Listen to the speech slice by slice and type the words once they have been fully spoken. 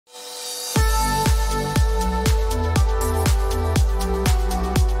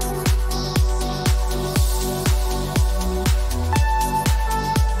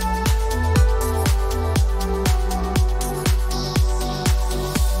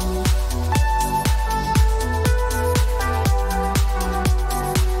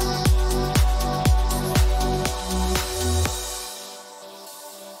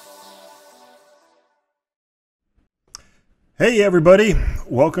Hey everybody,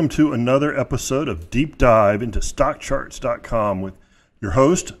 welcome to another episode of Deep Dive into StockCharts.com with your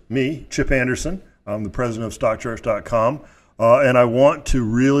host, me, Chip Anderson. I'm the president of StockCharts.com, and I want to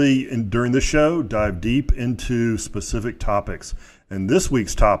really, during the show, dive deep into specific topics. And this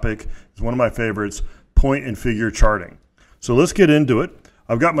week's topic is one of my favorites, point and figure charting. So let's get into it.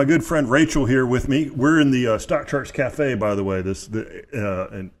 I've got my good friend Rachel here with me. We're in the StockCharts Cafe, by the way,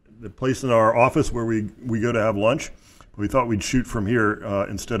 the place in our office where we go to have lunch. We thought we'd shoot from here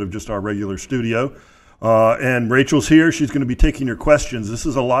instead of just our regular studio. And Rachel's here. She's going to be taking your questions. This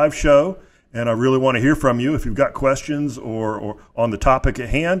is a live show, and I really want to hear from you. If you've got questions or on the topic at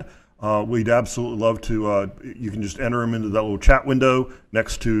hand, we'd absolutely love to. You can just enter them into that little chat window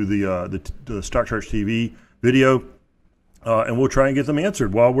next to the StockCharts TV video, and we'll try and get them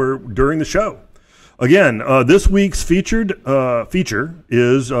answered while we're during the show. Again, this week's feature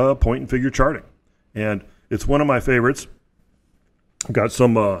is point and figure charting, and it's one of my favorites. I've got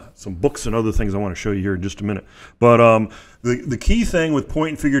some books and other things I want to show you here in just a minute. But the key thing with point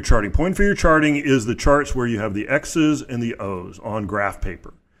and figure charting is the charts where you have the X's and the O's on graph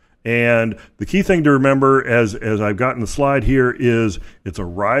paper. And the key thing to remember, as I've got in the slide here, is it's a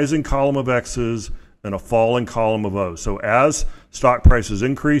rising column of X's and a falling column of O's. So as stock prices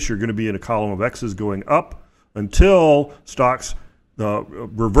increase, you're going to be in a column of X's going up until stocks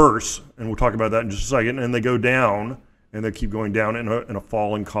reverse, and we'll talk about that in just a second, and they go down, and they keep going down in a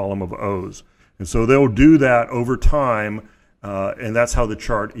falling column of O's. And so they'll do that over time, and that's how the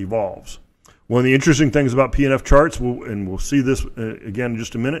chart evolves. One of the interesting things about P&F charts, and we'll see this again in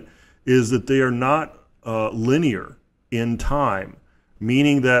just a minute, is that they are not linear in time,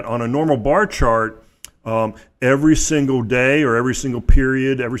 meaning that on a normal bar chart, every single day or every single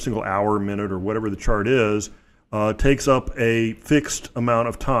period, every single hour, minute, or whatever the chart is, takes up a fixed amount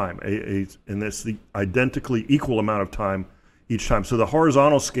of time, and that's the identically equal amount of time each time. So the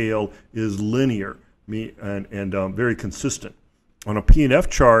horizontal scale is linear and very consistent. On a P&F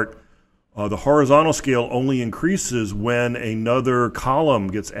chart, the horizontal scale only increases when another column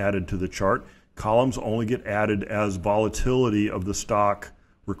gets added to the chart. Columns only get added as volatility of the stock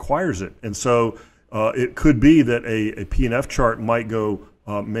requires it. And so it could be that a P&F chart might go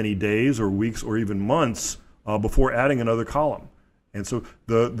many days or weeks or even months before adding another column. And so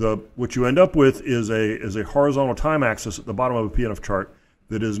what you end up with is a horizontal time axis at the bottom of a P&F chart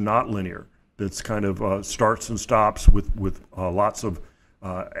that is not linear. That's kind of starts and stops with lots of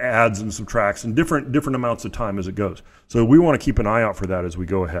adds and subtracts and different amounts of time as it goes. So we want to keep an eye out for that as we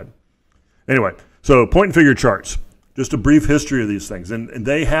go ahead. Anyway, so point and figure charts. Just a brief history of these things, and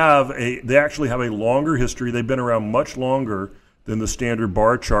they actually have a longer history. They've been around much longer than the standard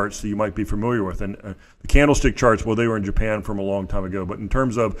bar charts that you might be familiar with. And the candlestick charts, well, they were in Japan from a long time ago. But in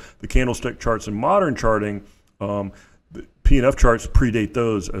terms of the candlestick charts in modern charting, the P&F charts predate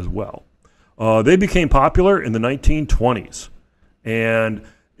those as well. They became popular in the 1920s. And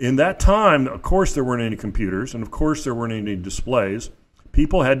in that time, of course, there weren't any computers, and of course, there weren't any displays.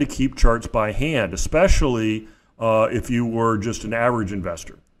 People had to keep charts by hand, especially if you were just an average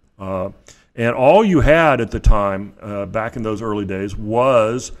investor. And all you had at the time, back in those early days,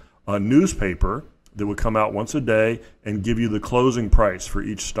 was a newspaper that would come out once a day and give you the closing price for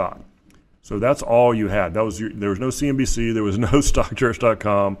each stock. So that's all you had. There was no CNBC, there was no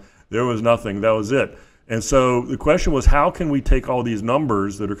StockCharts.com, there was nothing. That was it. And so the question was, how can we take all these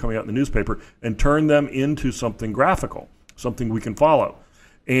numbers that are coming out in the newspaper and turn them into something graphical, something we can follow?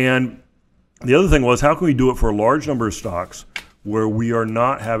 And the other thing was, how can we do it for a large number of stocks where we are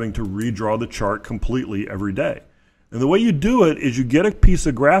not having to redraw the chart completely every day? And the way you do it is you get a piece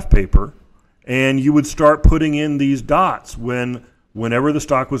of graph paper and you would start putting in these dots whenever the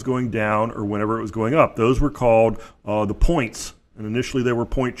stock was going down or whenever it was going up. Those were called the points, and initially they were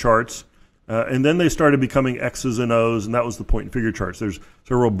point charts, and then they started becoming X's and O's, and that was the point and figure charts. There's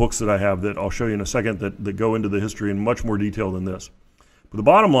several books that I have that I'll show you in a second that go into the history in much more detail than this. But the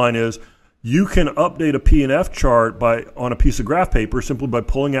bottom line is, you can update a P&F chart on a piece of graph paper simply by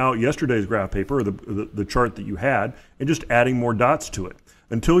pulling out yesterday's graph paper, or the chart that you had, and just adding more dots to it.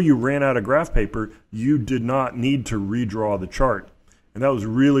 Until you ran out of graph paper, you did not need to redraw the chart. And that was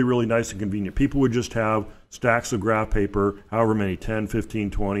really, really nice and convenient. People would just have stacks of graph paper, however many, 10, 15,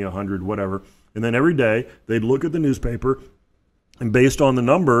 20, 100, whatever. And then every day, they'd look at the newspaper, and based on the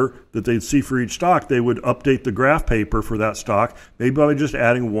number that they'd see for each stock, they would update the graph paper for that stock, maybe by just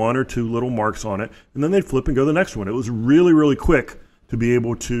adding one or two little marks on it, and then they'd flip and go to the next one. It was really, really quick to be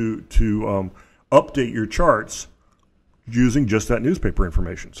able to update your charts using just that newspaper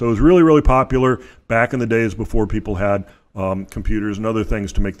information. So it was really, really popular back in the days before people had computers and other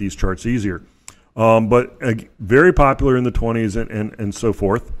things to make these charts easier. but very popular in the 20s and so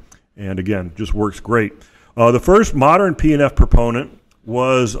forth. And again, just works great. The first modern P&F proponent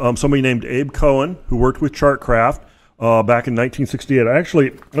was somebody named Abe Cohen, who worked with Chartcraft back in 1968.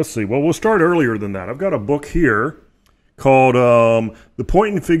 Actually, let's see. Well, we'll start earlier than that. I've got a book here called The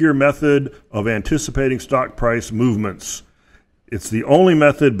Point and Figure Method of Anticipating Stock Price Movements. It's the only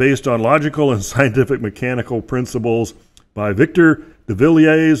method based on logical and scientific mechanical principles by Victor de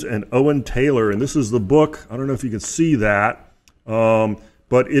Villiers and Owen Taylor. And this is the book. I don't know if you can see that,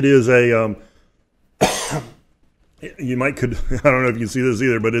 but it is a, you might could, I don't know if you can see this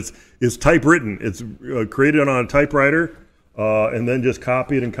either, but it's typewritten. It's created on a typewriter and then just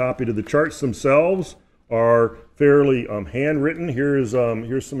copied and copied. The charts themselves are fairly handwritten. Here's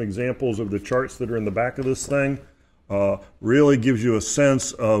some examples of the charts that are in the back of this thing. Really gives you a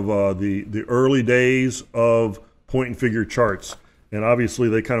sense of the early days of point and figure charts. And obviously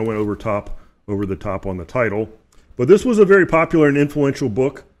they kind of went over the top on the title. But this was a very popular and influential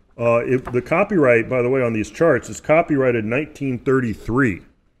book. The copyright, by the way, on these charts is copyrighted 1933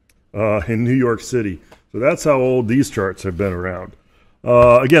 in New York City. So that's how old these charts have been around.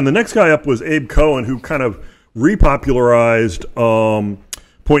 Again, the next guy up was Abe Cohen, who kind of repopularized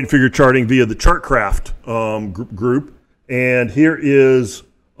point and figure charting via the Chartcraft group. And here is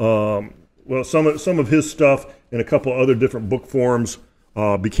well, some of his stuff in a couple other different book forms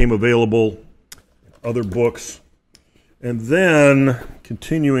became available, other books. And then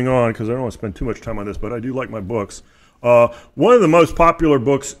continuing on, because I don't want to spend too much time on this, but I do like my books. One of the most popular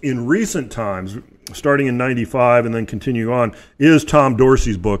books in recent times, starting in '95 and then continuing on, is Tom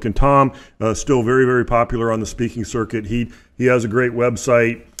Dorsey's book. And Tom still very, very popular on the speaking circuit. He has a great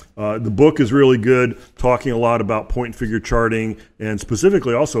website. The book is really good, talking a lot about point and figure charting and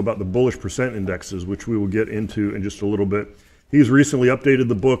specifically also about the bullish percent indexes, which we will get into in just a little bit. He's recently updated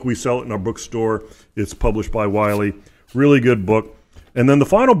the book. We sell it in our bookstore. It's published by Wiley. Really good book. And then the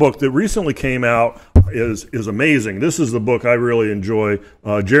final book that recently came out is amazing. This is the book I really enjoy,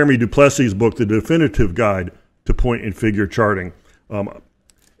 Jeremy Duplessis' book, The Definitive Guide to Point and Figure Charting. And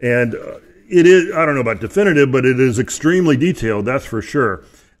it is, I don't know about definitive, but it is extremely detailed, that's for sure.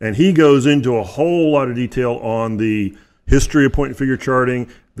 And he goes into a whole lot of detail on the history of point and figure charting,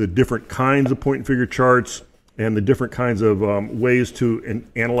 the different kinds of point and figure charts, and the different kinds of ways to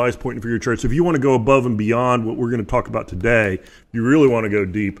analyze point and figure charts. If you want to go above and beyond what we're going to talk about today, you really want to go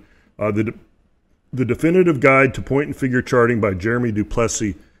deep. The Definitive Guide to Point and Figure Charting by Jeremy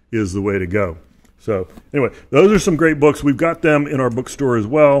Duplessis is the way to go. So anyway, those are some great books. We've got them in our bookstore as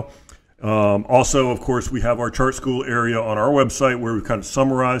well. Also, of course, we have our chart school area on our website where we've kind of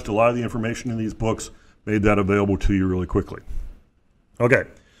summarized a lot of the information in these books, made that available to you really quickly. Okay.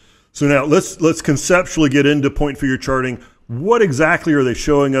 So now let's conceptually get into point and figure charting. What exactly are they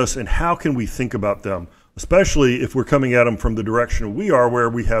showing us and how can we think about them, especially if we're coming at them from the direction we are, where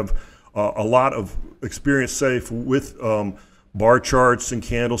we have a lot of experience, say, with bar charts and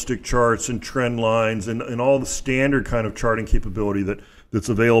candlestick charts and trend lines and all the standard kind of charting capability that's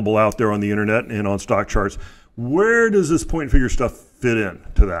available out there on the internet and on stock charts. Where does this point and figure stuff fit in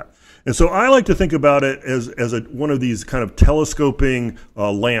to that? And so I like to think about it as one of these kind of telescoping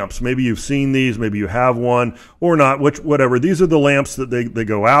lamps. Maybe you've seen these, maybe you have one, or not, whatever. These are the lamps that they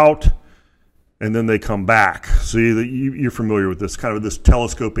go out and then they come back. So you're familiar with this, kind of this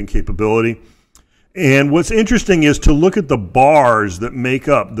telescoping capability. And what's interesting is to look at the bars that make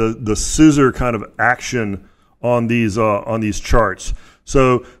up the scissor kind of action on these charts.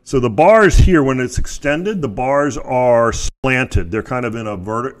 So the bars here, when it's extended, the bars are slanted. They're kind of in a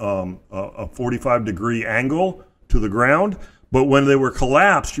 45-degree angle to the ground. But when they were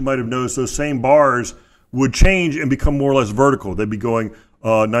collapsed, you might have noticed those same bars would change and become more or less vertical. They'd be going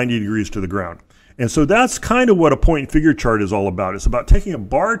 90 degrees to the ground. And so that's kind of what a point and figure chart is all about. It's about taking a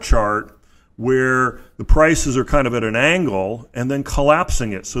bar chart where the prices are kind of at an angle and then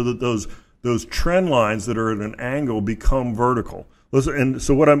collapsing it so that those trend lines that are at an angle become vertical. And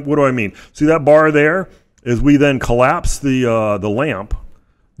so what do I mean? See that bar there? As we then collapse the lamp,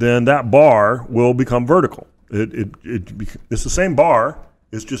 then that bar will become vertical. It's the same bar,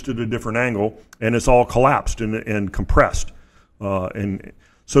 it's just at a different angle, and it's all collapsed and compressed. And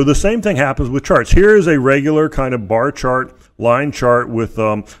so the same thing happens with charts. Here is a regular kind of bar chart, line chart with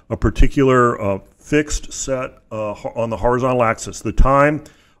a particular fixed set on the horizontal axis. The time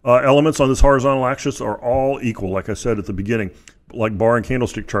elements on this horizontal axis are all equal, like I said at the beginning, like bar and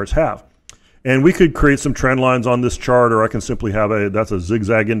candlestick charts have. And we could create some trend lines on this chart, or I can simply have that's a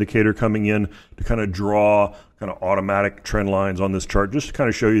zigzag indicator coming in to kind of draw kind of automatic trend lines on this chart, just to kind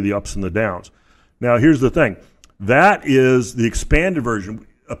of show you the ups and the downs. Now, here's the thing. That is the expanded version.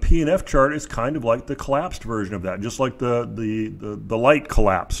 a P&F chart is kind of like the collapsed version of that, just like the light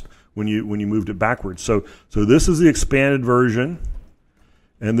collapsed when you moved it backwards. So this is the expanded version,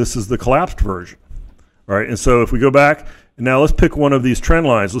 and this is the collapsed version. All right, and so if we go back, and now let's pick one of these trend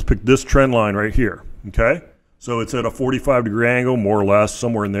lines. Let's pick this trend line right here, okay? So it's at a 45-degree angle, more or less,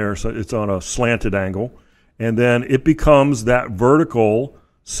 somewhere in there. So it's on a slanted angle. And then it becomes that vertical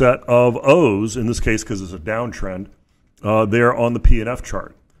set of O's, in this case because it's a downtrend, there on the P&F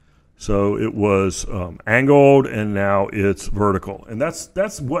chart. So it was angled, and now it's vertical. And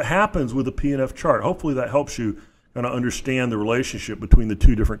that's what happens with the P&F chart. Hopefully that helps you kind of understand the relationship between the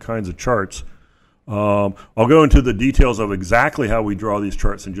two different kinds of charts. I'll go into the details of exactly how we draw these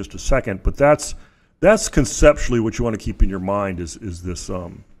charts in just a second, but that's conceptually what you want to keep in your mind is this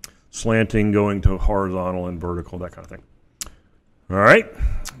slanting going to horizontal and vertical, that kind of thing. All right?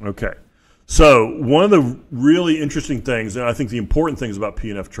 Okay. So one of the really interesting things, and I think the important things about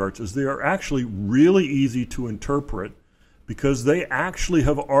P&F charts, is they are actually really easy to interpret because they actually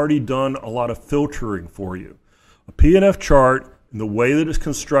have already done a lot of filtering for you. A P&F chart, and the way that it's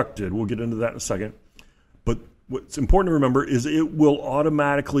constructed, we'll get into that in a second, but what's important to remember is it will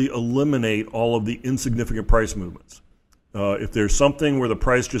automatically eliminate all of the insignificant price movements. If there's something where the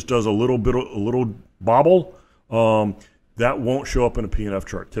price just does a little bobble, that won't show up in a P&F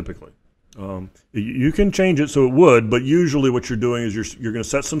chart typically. You can change it so it would, but usually what you're doing is you're going to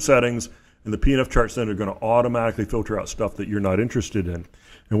set some settings, and the P&F charts then are going to automatically filter out stuff that you're not interested in.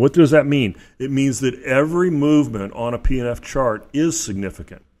 And what does that mean? It means that every movement on a P&F chart is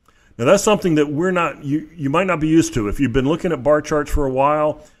significant. Now that's something that you might not be used to. If you've been looking at bar charts for a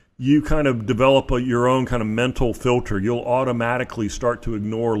while, you kind of develop your own kind of mental filter. You'll automatically start to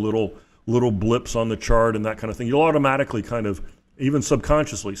ignore little blips on the chart and that kind of thing. You'll automatically kind of, even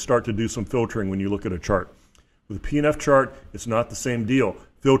subconsciously, start to do some filtering when you look at a chart. With a P&F chart, it's not the same deal.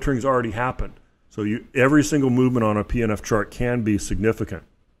 Filtering's already happened. So every single movement on a P&F chart can be significant.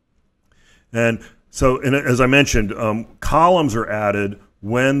 And so, as I mentioned, columns are added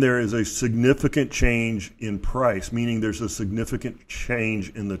when there is a significant change in price, meaning there's a significant change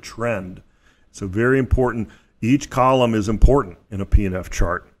in the trend. So very important. Each column is important in a P&F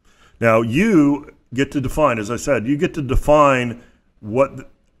chart. Now you get to define, as I said, you get to define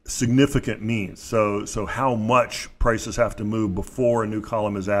what significant means. So how much prices have to move before a new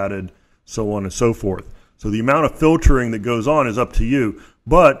column is added, so on and so forth. So the amount of filtering that goes on is up to you,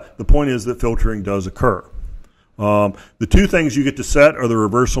 but the point is that filtering does occur. The two things you get to set are the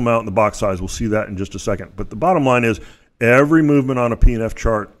reversal amount and the box size. We'll see that in just a second. But the bottom line is every movement on a P&F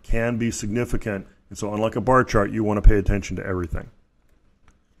chart can be significant. And so unlike a bar chart, you want to pay attention to everything.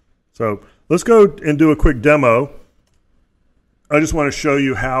 So let's go and do a quick demo. I just want to show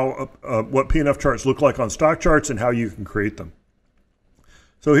you how what P&F charts look like on StockCharts and how you can create them.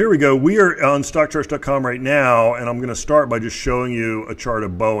 So here we go. We are on StockCharts.com right now, and I'm going to start by just showing you a chart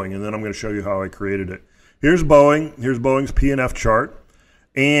of Boeing, and then I'm going to show you how I created it. Here's Boeing. Here's Boeing's P&F chart,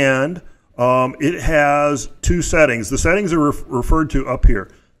 and it has two settings. The settings are referred to up here.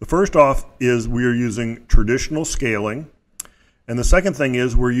 The first off is we are using traditional scaling, and the second thing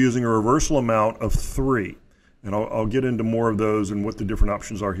is we're using a reversal amount of 3. And I'll get into more of those and what the different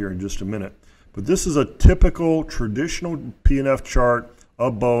options are here in just a minute. But this is a typical traditional P&F chart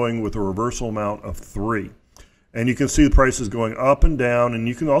of Boeing with a reversal amount of 3. And you can see the prices going up and down, and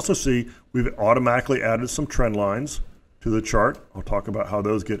you can also see we've automatically added some trend lines to the chart. I'll talk about how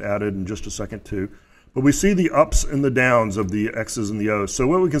those get added in just a second too. But we see the ups and the downs of the X's and the O's. So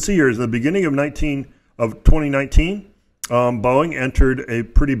what we can see here is in the beginning of 2019, Boeing entered a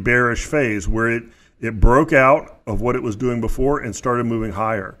pretty bearish phase where it broke out of what it was doing before and started moving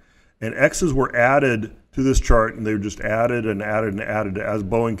higher. And X's were added to this chart, and they were just added and added and added as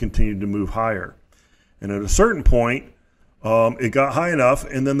Boeing continued to move higher. And at a certain point, it got high enough,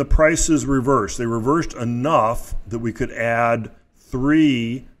 and then the prices reversed. They reversed enough that we could add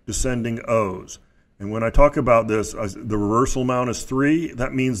 3 descending O's. And when I talk about this, the reversal amount is 3.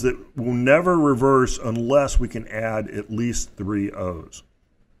 That means that we'll never reverse unless we can add at least 3 O's.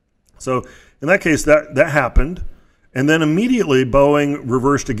 So in that case, that happened. And then immediately Boeing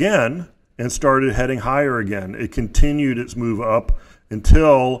reversed again and started heading higher again. It continued its move up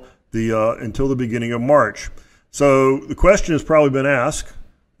until the beginning of March. So the question has probably been asked,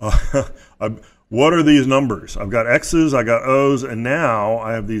 what are these numbers? I've got X's, I got O's, and now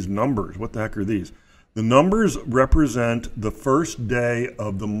I have these numbers. What the heck are these? The numbers represent the first day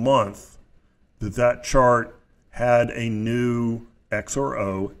of the month that chart had a new X or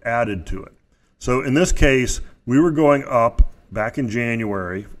O added to it. So in this case, we were going up back in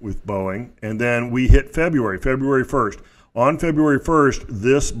January with Boeing, and then we hit February 1st. On February 1st,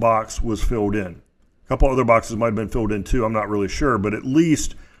 this box was filled in. A couple other boxes might have been filled in too. I'm not really sure, but at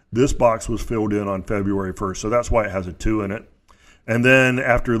least this box was filled in on February 1st. So that's why it has a 2 in it. And then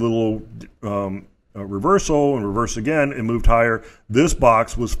after a little reversal and reverse again, it moved higher. This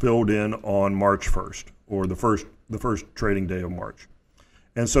box was filled in on March 1st, or the first trading day of March.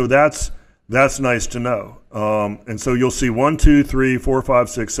 And so that's nice to know. And so you'll see 1, 2, 3, 4, 5,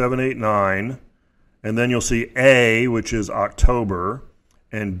 6, 7, 8, 9. And then you'll see A, which is October,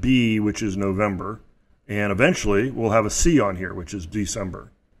 and B, which is November. And eventually we'll have a C on here, which is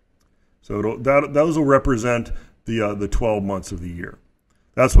December. So those will represent the 12 months of the year.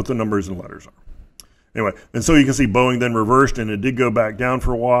 That's what the numbers and letters are. Anyway, and so you can see Boeing then reversed, and it did go back down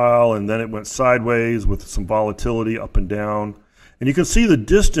for a while, and then it went sideways with some volatility up and down. And you can see the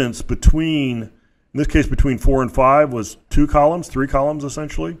distance between, in this case between 4 and 5 was 2 columns, 3 columns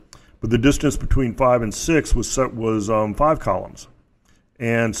essentially. But the distance between 5 and 6 was 5 columns,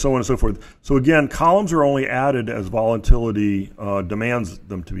 and so on and so forth. So again, columns are only added as volatility demands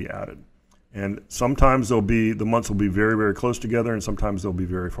them to be added. And sometimes the months will be very, very close together, and sometimes they'll be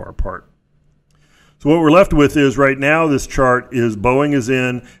very far apart. So what we're left with is right now this chart is Boeing is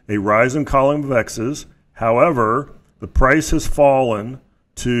in a rising column of X's. However, the price has fallen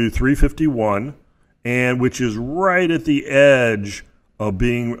to 351, and which is right at the edge of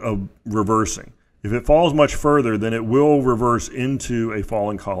reversing. If it falls much further, then it will reverse into a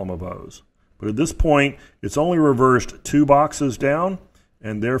falling column of O's. But at this point, it's only reversed 2 boxes down,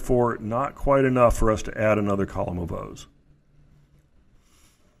 and therefore not quite enough for us to add another column of O's.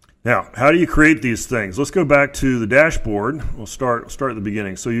 Now, how do you create these things? Let's go back to the dashboard. We'll start at the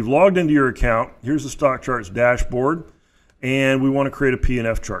beginning. So you've logged into your account. Here's the StockCharts dashboard. And we want to create a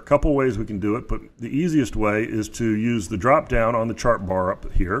P&F chart. A couple ways we can do it, but the easiest way is to use the drop down on the chart bar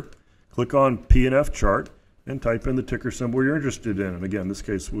up here. Click on P&F chart and type in the ticker symbol you're interested in. And again, in this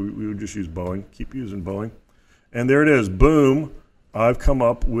case, we would just use Boeing. Keep using Boeing. And there it is. Boom. I've come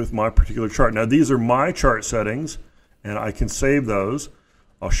up with my particular chart. Now, these are my chart settings, and I can save those.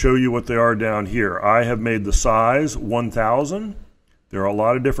 I'll show you what they are down here. I have made the size 1,000. There are a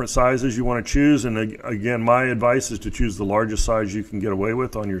lot of different sizes you want to choose, and again, my advice is to choose the largest size you can get away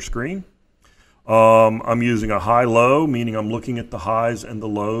with on your screen. I'm using a high-low, meaning I'm looking at the highs and the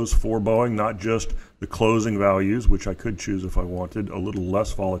lows for Boeing, not just the closing values, which I could choose if I wanted a little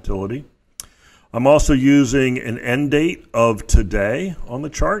less volatility. I'm also using an end date of today on the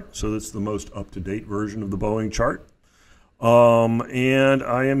chart, so that's the most up-to-date version of the Boeing chart. And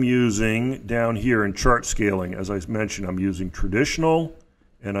I am using down here in chart scaling, as I mentioned, I'm using traditional,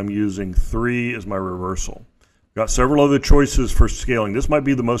 and I'm using 3 as my reversal. Got several other choices for scaling. This might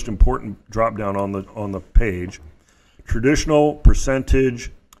be the most important drop down on the page. Traditional,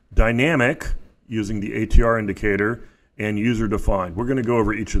 percentage, dynamic, using the ATR indicator, and user defined. We're going to go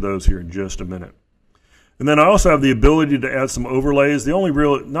over each of those here in just a minute. And then I also have the ability to add some overlays. The only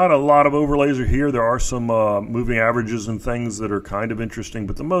not a lot of overlays are here. There are some moving averages and things that are kind of interesting,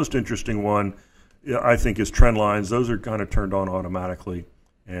 but the most interesting one, I think, is trend lines. Those are kind of turned on automatically,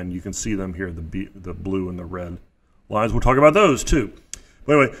 and you can see them here, the blue and the red lines. We'll talk about those too.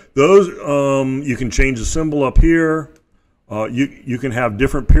 But anyway, those you can change the symbol up here. You can have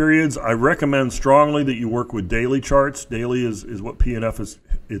different periods. I recommend strongly that you work with daily charts. Daily is what P&F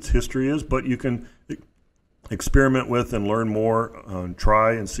its history is, but you can experiment with and learn more,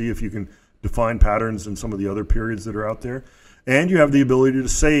 try and see if you can define patterns in some of the other periods that are out there. And you have the ability to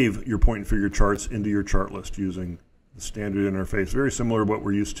save your point and figure charts into your chart list using the standard interface, very similar to what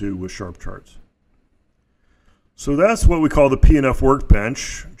we're used to with sharp charts. So that's what we call the P&F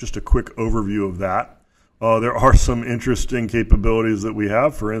workbench. Just a quick overview of that. There are some interesting capabilities that we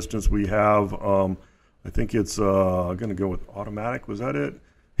have. For instance, we have, I think it's going to go with automatic. Was that it?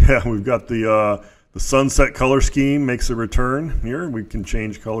 Yeah, we've got the sunset color scheme makes a return here. We can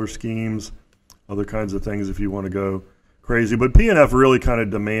change color schemes, other kinds of things if you want to go crazy. But P&F really kind of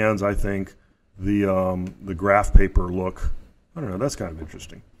demands, I think, the graph paper look. I don't know. That's kind of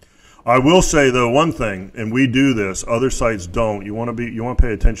interesting. I will say though one thing, and we do this. Other sites don't. You want to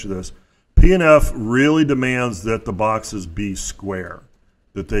pay attention to this. P&F really demands that the boxes be square,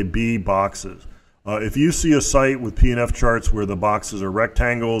 that they be boxes. If you see a site with P&F charts where the boxes are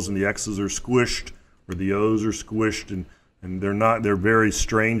rectangles and the X's are squished, or the O's are squished, and they're very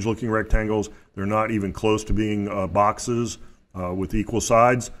strange looking rectangles, they're not even close to being boxes with equal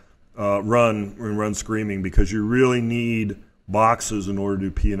sides, run screaming, because you really need boxes in order to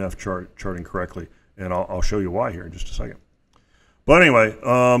do P&F charting correctly. And I'll show you why here in just a second. But anyway,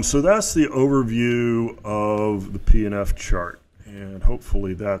 so that's the overview of the P&F chart, and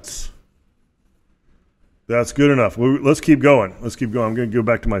hopefully that's That's good enough. Let's keep going. Let's keep going. I'm going to go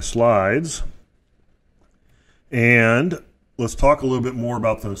back to my slides. And let's talk a little bit more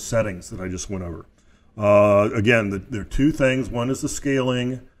about those settings that I just went over. Again, there are two things. One is the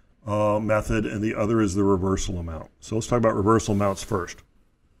scaling method, and the other is the reversal amount. So let's talk about reversal amounts first.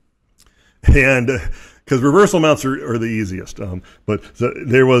 And because reversal amounts are the easiest. But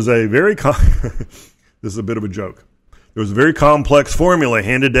there was a very, this is a bit of a joke. There was a very complex formula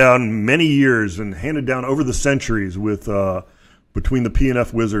handed down many years and handed down over the centuries with between the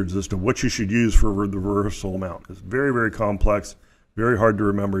P&F wizards as to what you should use for the reversal amount. It's very, very complex, very hard to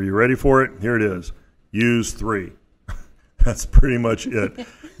remember. You ready for it? Here it is. Use 3. That's pretty much it.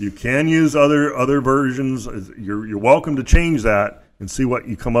 You can use other versions. You're welcome to change that and see what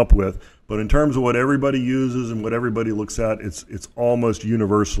you come up with. But in terms of what everybody uses and what everybody looks at, it's almost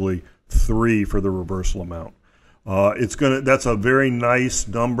universally 3 for the reversal amount. That's a very nice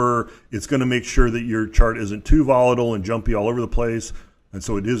number. It's going to make sure that your chart isn't too volatile and jumpy all over the place. And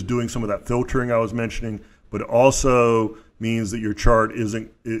so it is doing some of that filtering I was mentioning, but it also means that your chart is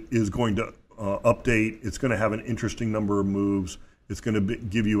going to update. It's going to have an interesting number of moves. It's going to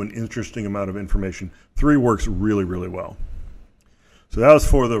give you an interesting amount of information. 3 works really, really well. So that was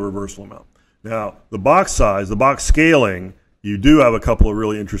for the reversal amount. Now, the box size, the box scaling, you do have a couple of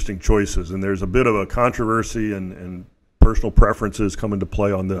really interesting choices, and there's a bit of a controversy and personal preferences come into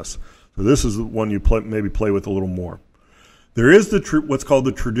play on this. So this is the one you maybe play with a little more. There is what's called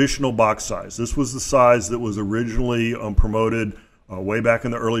the traditional box size. This was the size that was originally promoted way back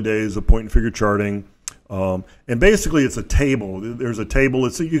in the early days of point and figure charting. And basically it's a table. There's a table.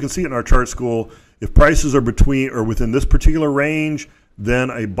 You can see it in our chart school. If prices are between or within this particular range, then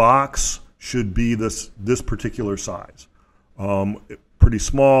a box should be this particular size. Pretty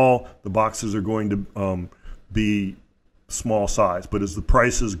small, the boxes are going to be small size. But as the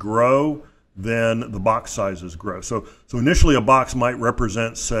prices grow, then the box sizes grow. So initially a box might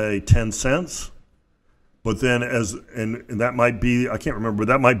represent, say, 10 cents. But then and that might be, I can't remember,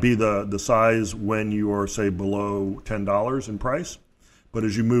 but that might be the size when you are, say, below $10 in price. But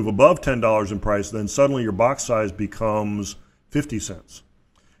as you move above $10 in price, then suddenly your box size becomes 50 cents.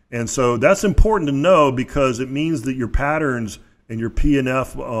 And so that's important to know because it means that your patterns and your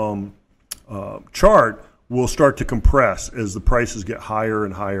P&F chart will start to compress as the prices get higher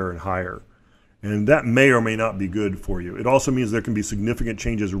and higher and higher. And that may or may not be good for you. It also means there can be significant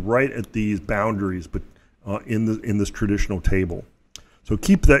changes right at these boundaries, but in this traditional table. So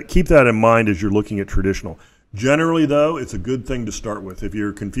keep that in mind as you're looking at traditional. Generally, though, it's a good thing to start with. If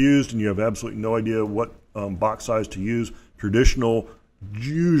you're confused and you have absolutely no idea what box size to use, traditional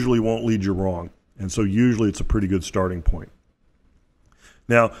usually won't lead you wrong. And so usually it's a pretty good starting point.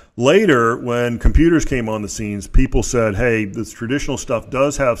 Now, later, when computers came on the scenes, people said, hey, this traditional stuff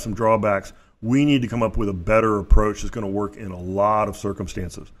does have some drawbacks. We need to come up with a better approach that's going to work in a lot of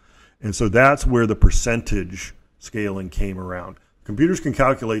circumstances. And so that's where the percentage scaling came around. Computers can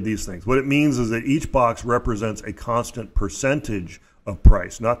calculate these things. What it means is that each box represents a constant percentage of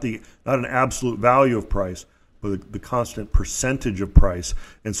price, not an absolute value of price, but the constant percentage of price.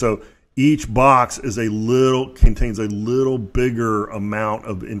 And so each box contains a little bigger amount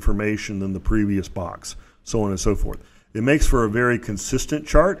of information than the previous box, so on and so forth. It makes for a very consistent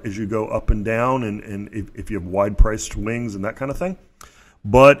chart as you go up and down and if you have wide price swings and that kind of thing.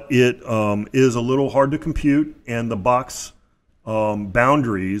 But it is a little hard to compute, and the box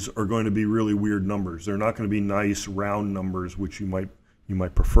boundaries are going to be really weird numbers. They're not going to be nice round numbers, which you might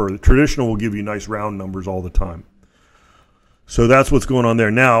prefer. The traditional will give you nice round numbers all the time. So that's what's going on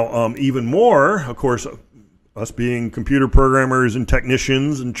there. Now, even more, of course, us being computer programmers and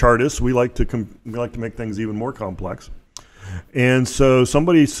technicians and chartists, we like to make things even more complex. And so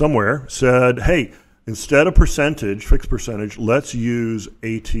somebody somewhere said, hey, instead of fixed percentage, let's use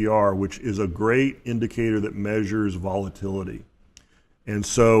ATR, which is a great indicator that measures volatility. And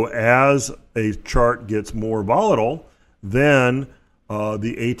so as a chart gets more volatile, then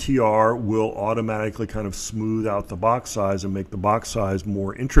the ATR will automatically kind of smooth out the box size and make the box size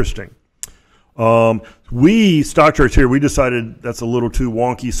more interesting. StockCharts here, we decided that's a little too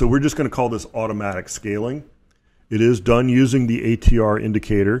wonky, so we're just going to call this automatic scaling. It is done using the ATR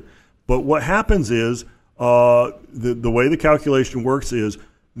indicator. But what happens is the way the calculation works is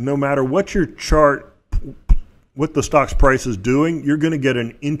no matter what your chart, what the stock's price is doing, you're going to get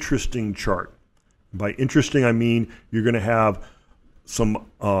an interesting chart. By interesting, I mean you're going to have some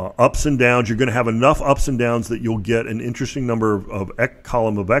ups and downs. You're going to have enough ups and downs that you'll get an interesting number of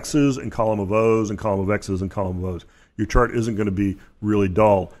column of X's and column of O's and column of X's and column of O's. Your chart isn't going to be really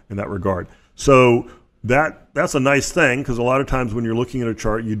dull in that regard. So that's a nice thing, because a lot of times when you're looking at a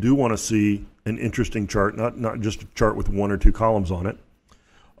chart, you do want to see an interesting chart, not just a chart with 1 or 2 columns on it.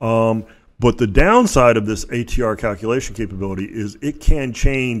 But the downside of this ATR calculation capability is it can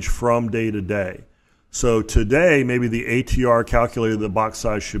change from day to day. So today, maybe the ATR calculated the box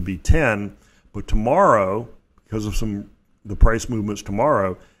size should be 10, but tomorrow, because of the price movements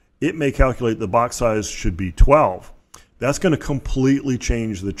tomorrow, it may calculate the box size should be 12. That's going to completely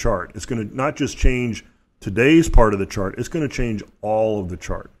change the chart. It's going to not just change today's part of the chart, it's going to change all of the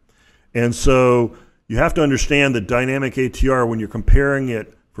chart. And so you have to understand that dynamic ATR, when you're comparing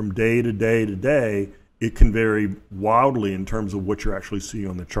it from day to day to day, it can vary wildly in terms of what you're actually seeing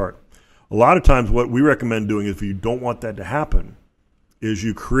on the chart. A lot of times what we recommend doing, if you don't want that to happen, is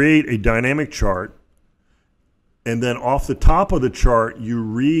you create a dynamic chart, and then off the top of the chart, you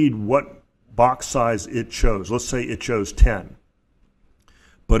read what box size it chose. Let's say it chose 10.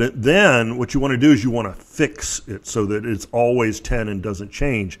 But then what you want to do is you want to fix it so that it's always 10 and doesn't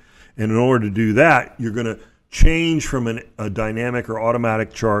change. And in order to do that, you're going to change from a dynamic or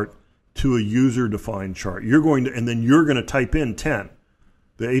automatic chart to a user-defined chart. And then you're going to type in 10.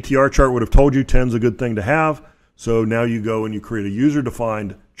 The ATR chart would have told you 10 is a good thing to have. So now you go and you create a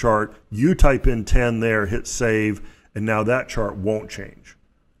user-defined chart. You type in 10 there, hit save, and now that chart won't change,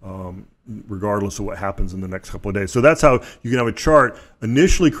 regardless of what happens in the next couple of days. So that's how you can have a chart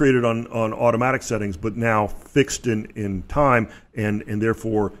initially created on automatic settings, but now fixed in time, and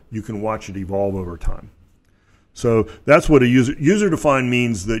therefore you can watch it evolve over time. So that's what a user-defined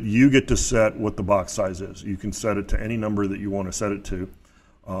means, that you get to set what the box size is. You can set it to any number that you want to set it to,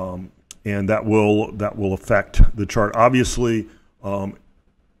 and that will affect the chart. Obviously,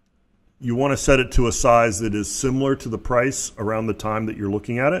 you want to set it to a size that is similar to the price around the time that you're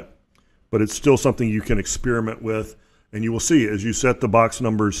looking at it, but it's still something you can experiment with. And you will see, as you set the box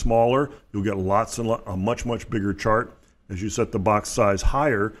numbers smaller, you'll get a much bigger chart. As you set the box size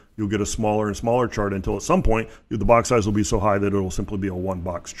higher, you'll get a smaller and smaller chart until at some point the box size will be so high that it'll simply be a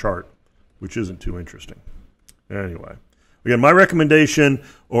 1-box chart, which isn't too interesting. Anyway, again, my recommendation,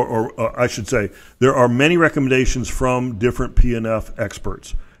 or I should say, there are many recommendations from different P&F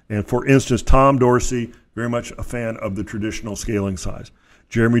experts. And for instance, Tom Dorsey, very much a fan of the traditional scaling size.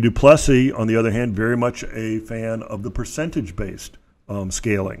 Jeremy Duplessis, on the other hand, very much a fan of the percentage-based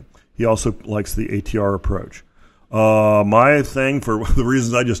scaling. He also likes the ATR approach. My thing, for the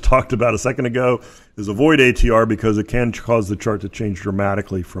reasons I just talked about a second ago, is avoid ATR because it can cause the chart to change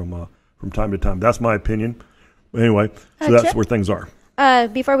dramatically from time to time. That's my opinion. Anyway, so that's Chip, where things are.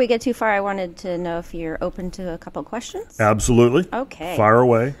 Before we get too far, I wanted to know if you're open to a couple questions. Absolutely. Okay. Fire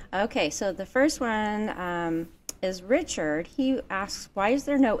away. Okay, so the first one is Richard. He asks, why is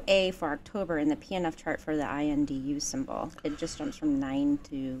there no A for October in the P&F chart for the INDU symbol? It just jumps from 9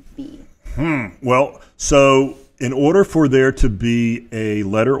 to B. Well, so in order for there to be a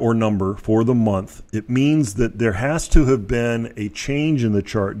letter or number for the month, it means that there has to have been a change in the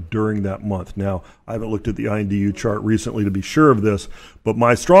chart during that month. Now, I haven't looked at the INDU chart recently to be sure of this, but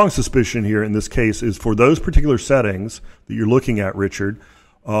my strong suspicion here in this case is for those particular settings that you're looking at, Richard,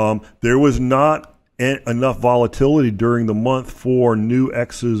 there was not enough volatility during the month for new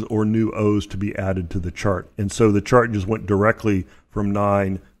X's or new O's to be added to the chart. And so the chart just went directly from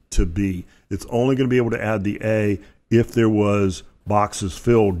 9 to B. It's only going to be able to add the A if there was boxes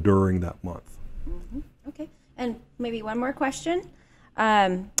filled during that month. Okay, and maybe one more question.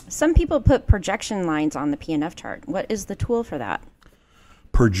 Some people put projection lines on the P&F chart. What is the tool for that?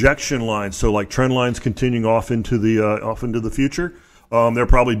 Projection lines, so like trend lines continuing off into the future. They're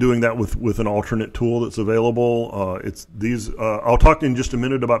probably doing that with an alternate tool that's available. It's these. I'll talk in just a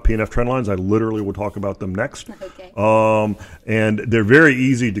minute about P&F trend lines. I literally will talk about them next. Okay. And they're very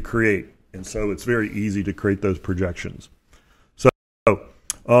easy to create, and so it's very easy to create those projections. So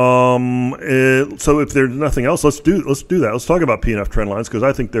if there's nothing else, let's do that. Let's talk about P&F trend lines because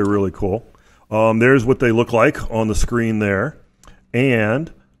I think they're really cool. There's what they look like on the screen there,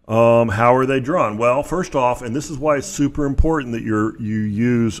 and how are they drawn? Well, first off, and this is why it's super important that you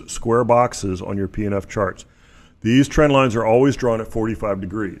use square boxes on your P&F charts. These trend lines are always drawn at 45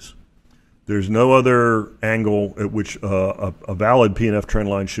 degrees. There's no other angle at which a valid P&F trend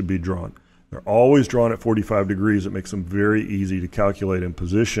line should be drawn. They're always drawn at 45 degrees. It makes them very easy to calculate and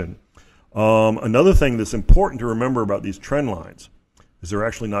position. Another thing that's important to remember about these trend lines is they're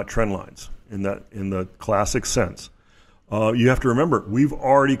actually not trend lines in the classic sense. You have to remember, we've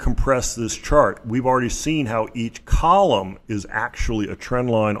already compressed this chart. We've already seen how each column is actually a trend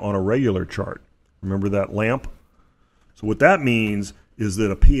line on a regular chart. Remember that lamp? So what that means is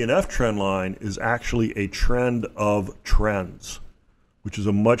that a P&F trend line is actually a trend of trends, which is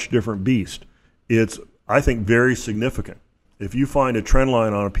a much different beast. It's, I think, very significant. If you find a trend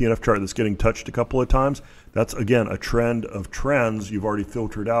line on a P&F chart that's getting touched a couple of times, that's, again, a trend of trends. You've already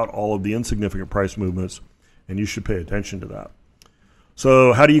filtered out all of the insignificant price movements, and you should pay attention to that.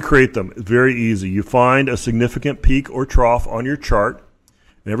 So how do you create them? It's very easy. You find a significant peak or trough on your chart,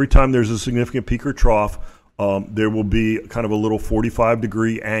 and every time there's a significant peak or trough, there will be kind of a little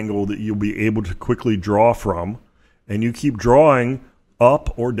 45-degree angle that you'll be able to quickly draw from, and you keep drawing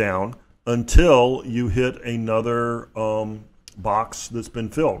up or down until you hit another box that's been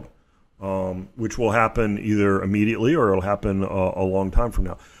filled, which will happen either immediately or it'll happen a long time from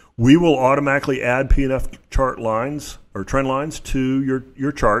now. We will automatically add P&F chart lines or trend lines to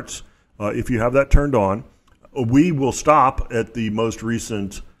your charts if you have that turned on. We will stop at the most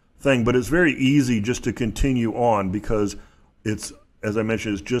recent thing, but it's very easy just to continue on because it's, as I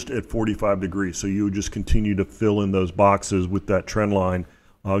mentioned, it's just at 45 degrees. So you would just continue to fill in those boxes with that trend line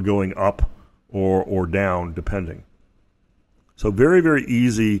going up or down, depending. So very, very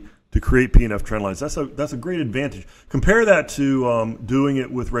easy to create P&F trend lines. That's a great advantage. Compare that to doing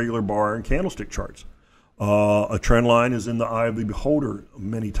it with regular bar and candlestick charts. A trend line is in the eye of the beholder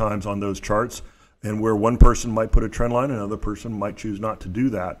many times on those charts, and where one person might put a trend line, another person might choose not to do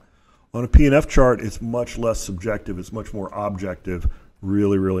that. On a P&F chart, it's much less subjective. It's much more objective.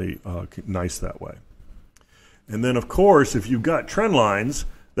 Really, really nice that way. And then, of course, if you've got trend lines,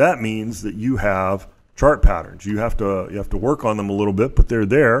 that means that you have chart patterns. You have to work on them a little bit, but they're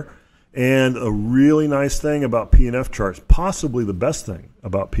there. And a really nice thing about P&F charts, possibly the best thing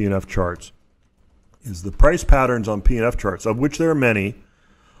about P&F charts, is the price patterns on P&F charts, of which there are many,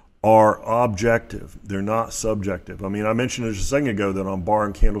 are objective. They're not subjective. I mean, I mentioned just a second ago that on bar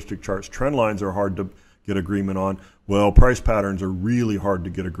and candlestick charts, trend lines are hard to get agreement on. Well, price patterns are really hard to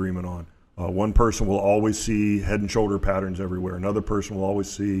get agreement on. One person will always see head and shoulder patterns everywhere. Another person will always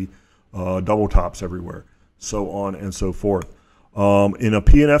see double tops everywhere, so on and so forth. In a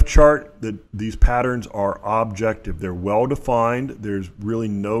P&F chart, these patterns are objective. They're well defined. There's really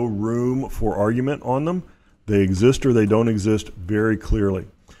no room for argument on them. They exist or they don't exist very clearly.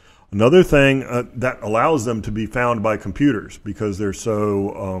 Another thing that allows them to be found by computers because they're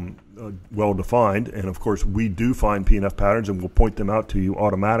so well defined, and of course we do find P&F patterns and we'll point them out to you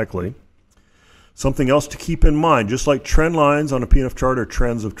automatically. Something else to keep in mind, just like trend lines on a P&F chart are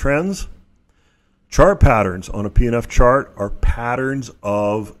trends of trends, chart patterns on a P&F chart are patterns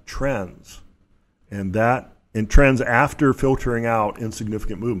of trends, and trends after filtering out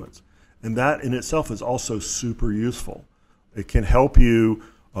insignificant movements. And that in itself is also super useful. It can help you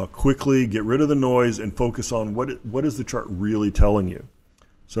quickly get rid of the noise and focus on what is the chart really telling you.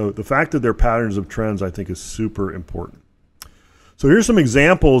 So the fact that they're patterns of trends, I think, is super important. So here's some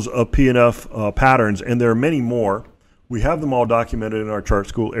examples of P&F patterns, and there are many more. We have them all documented in our chart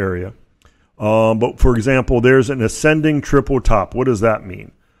school area. But for example, there's an ascending triple top. What does that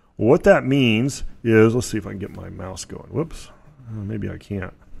mean? Well, what that means is, let's see if I can get my mouse going. Whoops, maybe I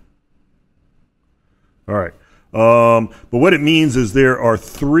can't. All right. But what it means is there are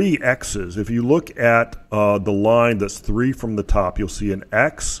three X's. If you look at the line that's 3 from the top, you'll see an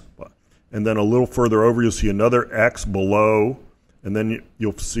X, and then a little further over you'll see another X below, and then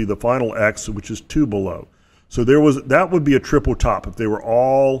you'll see the final X, which is 2 below. So that would be a triple top if they were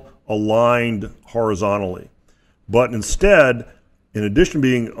all aligned horizontally. But instead, in addition to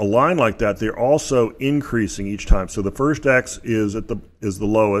being aligned like that, they're also increasing each time. So the first X is the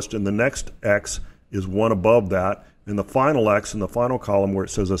lowest, and the next X is one above that, and the final X in the final column where it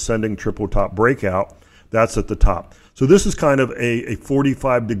says ascending triple top breakout, that's at the top. So this is kind of a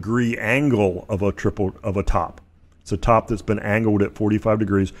 45-degree angle of a top. It's a top that's been angled at 45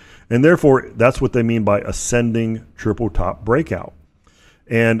 degrees, and therefore that's what they mean by ascending triple top breakout.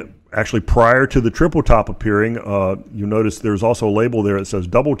 And actually prior to the triple top appearing, you notice there's also a label there that says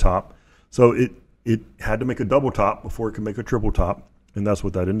double top. So it had to make a double top before it could make a triple top, and that's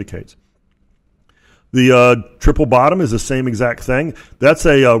what that indicates. The triple bottom is the same exact thing. That's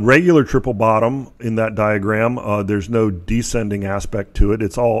a regular triple bottom in that diagram. There's no descending aspect to it.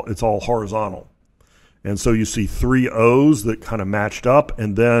 It's all horizontal. And so you see 3 O's that kind of matched up,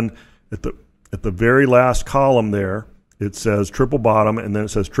 and then at the very last column there, it says triple bottom, and then it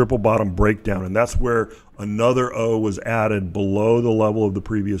says triple bottom breakdown, and that's where another O was added below the level of the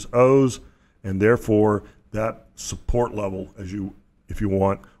previous O's, and therefore that support level, if you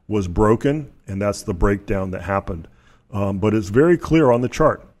want, was broken, and that's the breakdown that happened. But it's very clear on the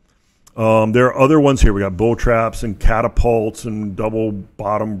chart. There are other ones here. We got bull traps and catapults and double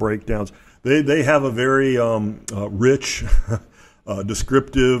bottom breakdowns. They have a very rich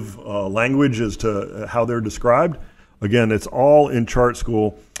descriptive language as to how they're described. Again, it's all in chart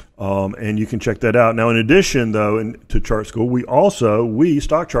school. And you can check that out. Now, in addition, though, to Chart School, we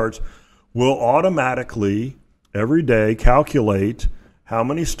Stock Charts, will automatically every day calculate how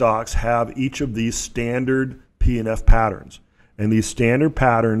many stocks have each of these standard P&F patterns. And these standard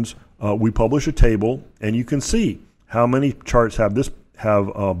patterns, we publish a table, and you can see how many charts have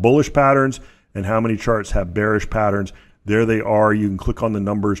bullish patterns and how many charts have bearish patterns. There they are. You can click on the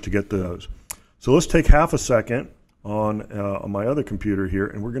numbers to get those. So let's take half a second on my other computer here,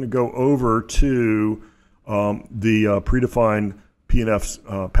 and we're going to go over to the predefined P&F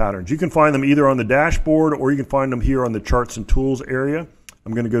patterns. You can find them either on the dashboard or you can find them here on the Charts and Tools area.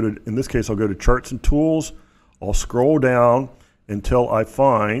 I'm going to go to, in this case, I'll go to Charts and Tools. I'll scroll down until I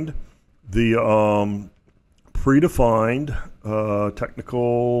find the predefined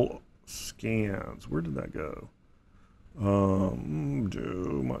technical scans. Where did that go?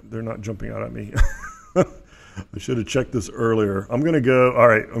 They're not jumping out at me. I should have checked this earlier. I'm going to go, all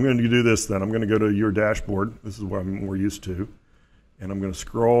right, I'm going to do this then. I'm going to go to your dashboard. This is what I'm more used to. And I'm going to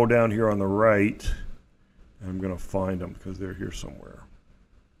scroll down here on the right, and I'm going to find them because they're here somewhere.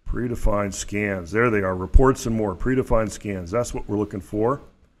 Predefined scans. There they are. Reports and more. Predefined scans. That's what we're looking for.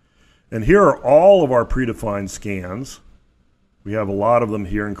 And here are all of our predefined scans. We have a lot of them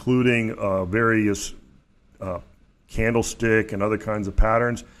here, including various candlestick and other kinds of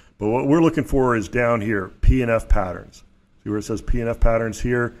patterns. But what we're looking for is down here, P&F patterns. See where it says P&F patterns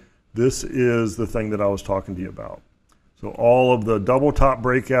here? This is the thing that I was talking to you about. So all of the double top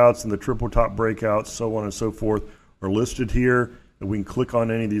breakouts and the triple top breakouts, so on and so forth, are listed here. And we can click on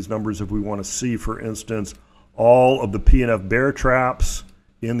any of these numbers if we want to see, for instance, all of the P&F bear traps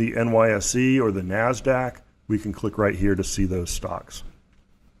in the NYSE or the NASDAQ. We can click right here to see those stocks.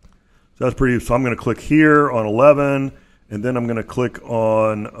 So that's pretty. So I'm going to click here on 11, and then I'm going to click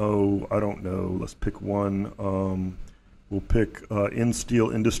on, I don't know, let's pick one. We'll pick In Steel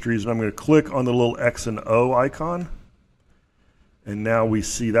Industries, and I'm going to click on the little X and O icon. And now we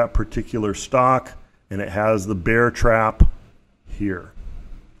see that particular stock, and it has the bear trap here.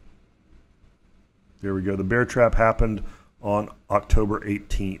 There we go. The bear trap happened on October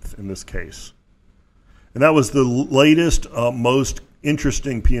 18th in this case. And that was the latest, most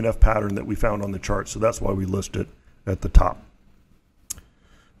interesting P&F pattern that we found on the chart. So that's why we list it at the top.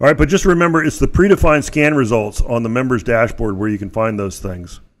 All right, but just remember, it's the predefined scan results on the members dashboard where you can find those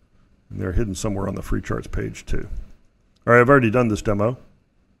things. And they're hidden somewhere on the free charts page too. All right, I've already done this demo.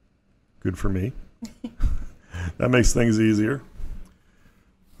 Good for me. That makes things easier.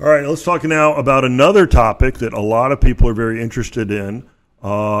 All right, let's talk now about another topic that a lot of people are very interested in,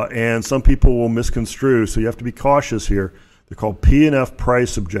 and some people will misconstrue, so you have to be cautious here. They're called P&F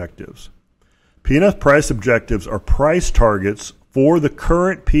price objectives. P&F price objectives are price targets for the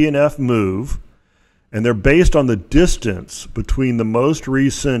current P&F move, and they're based on the distance between the most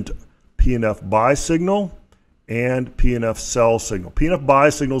recent P&F buy signal and P&F sell signal. P&F buy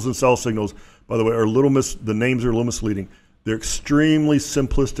signals and sell signals, by the way, are the names are a little misleading. They're extremely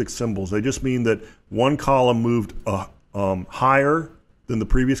simplistic symbols. They just mean that one column moved higher than the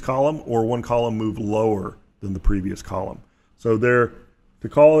previous column, or one column moved lower than the previous column. So to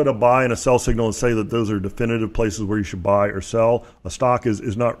call it a buy and a sell signal and say that those are definitive places where you should buy or sell a stock is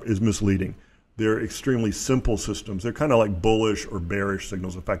misleading. They're extremely simple systems. They're kind of like bullish or bearish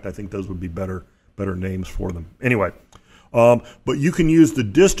signals. In fact, I think those would be better names for them. Anyway, but you can use the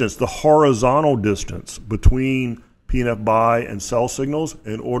distance, the horizontal distance between P&F buy and sell signals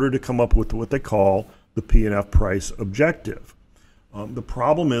in order to come up with what they call the P&F price objective. The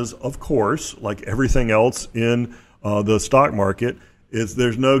problem is, of course, like everything else in the stock market, is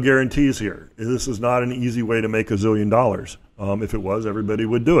there's no guarantees here. This is not an easy way to make $1 zillion. If it was, everybody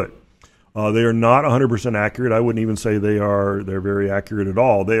would do it. They are not 100% accurate. I wouldn't even say they're very accurate at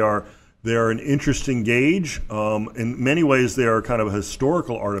all. They are an interesting gauge. In many ways, they are kind of a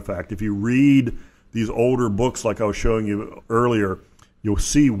historical artifact. If you read these older books like I was showing you earlier, you'll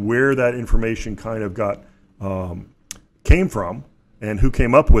see where that information kind of came from and who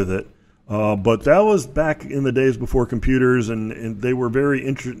came up with it. But that was back in the days before computers, and they were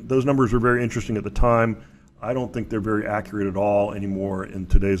those numbers were very interesting at the time. I don't think they're very accurate at all anymore in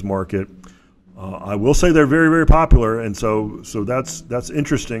today's market. I will say they're very, very popular, and so that's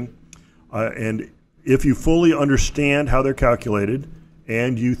interesting. And if you fully understand how they're calculated,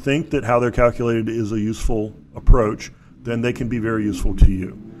 and you think that how they're calculated is a useful approach, then they can be very useful to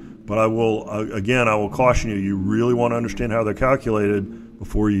you. But I will caution you, you really want to understand how they're calculated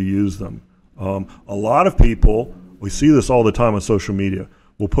before you use them. A lot of people, we see this all the time on social media,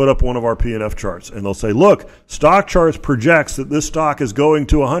 will put up one of our P&F charts, and they'll say, look, StockCharts projects that this stock is going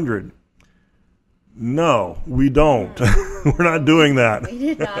to 100. No, we don't. We're not doing that. We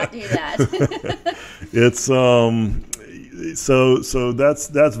did not do that. It's so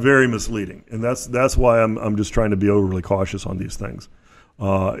that's very misleading, and that's why I'm just trying to be overly cautious on these things.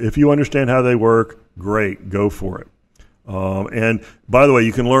 If you understand how they work, great, go for it. And by the way,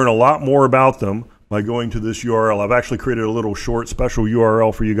 you can learn a lot more about them by going to this URL. I've actually created a little short special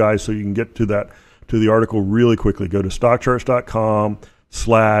URL for you guys so you can get to the article really quickly. Go to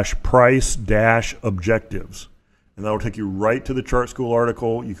StockCharts.com/price-objectives. And that will take you right to the Chart School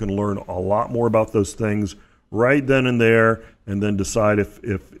article. You can learn a lot more about those things right then and there, and then decide if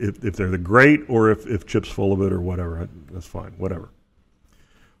they're the great or if Chip's full of it or whatever. That's fine, whatever.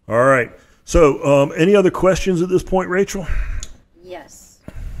 All right. So any other questions at this point, Rachel? Yes.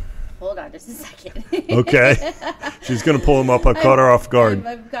 Hold on just a second. Okay. She's going to pull them up. I caught her off guard.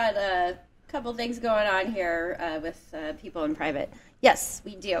 I've got a couple things going on here with people in private. Yes,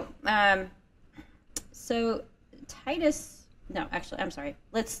 we do. So Titus, no, actually, I'm sorry.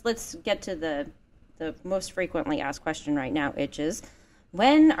 Let's get to the most frequently asked question right now, which is,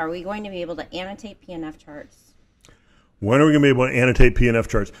 when are we going to be able to annotate P&F charts? When are we going to be able to annotate P&F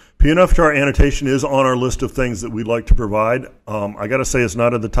charts? P&F chart annotation is on our list of things that we'd like to provide. I got to say it's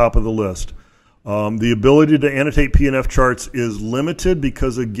not at the top of the list. The ability to annotate P&F charts is limited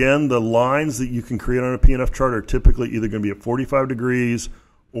because, again, the lines that you can create on a P&F chart are typically either going to be at 45 degrees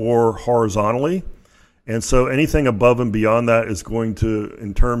or horizontally. And so anything above and beyond that is going to,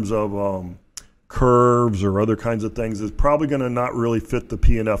 in terms of curves or other kinds of things, is probably going to not really fit the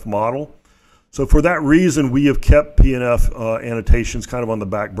P&F model. So for that reason, we have kept P&F annotations kind of on the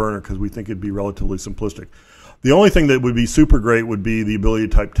back burner because we think it'd be relatively simplistic. The only thing that would be super great would be the ability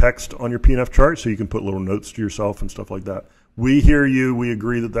to type text on your P&F chart so you can put little notes to yourself and stuff like that. We hear you. We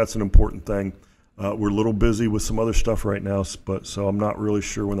agree that that's an important thing. We're a little busy with some other stuff right now, so I'm not really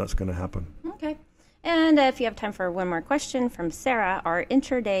sure when that's going to happen. Okay. And if you have time for one more question from Sarah, are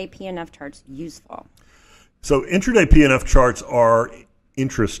intraday P&F charts useful? So intraday P&F charts are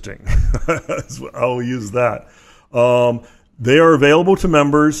interesting. I'll use that. They are available to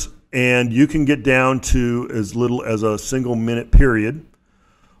members, and you can get down to as little as a single minute period.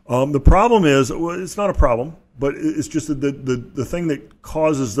 The problem is, well, it's not a problem, but it's just that the thing that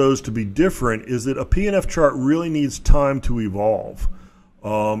causes those to be different is that a P&F chart really needs time to evolve.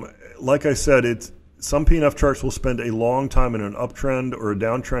 Like I said, some P&F charts will spend a long time in an uptrend or a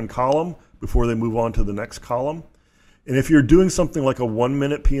downtrend column before they move on to the next column. And if you're doing something like a 1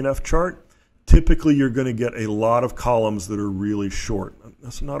 minute P&F chart, typically you're going to get a lot of columns that are really short.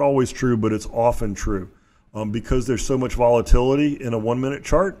 That's not always true, but it's often true. Because there's so much volatility in a 1 minute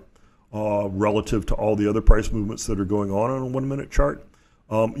chart relative to all the other price movements that are going on a 1 minute chart,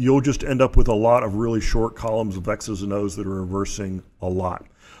 you'll just end up with a lot of really short columns of X's and O's that are reversing a lot.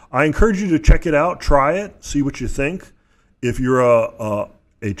 I encourage you to check it out, try it, see what you think. If you're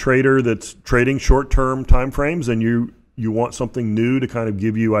a trader that's trading short-term time frames and you want something new to kind of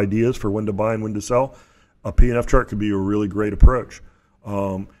give you ideas for when to buy and when to sell, a P&F chart could be a really great approach.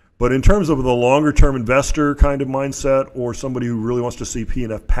 But in terms of the longer-term investor kind of mindset or somebody who really wants to see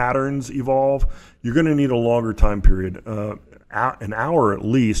P&F patterns evolve, you're going to need a longer time period, an hour at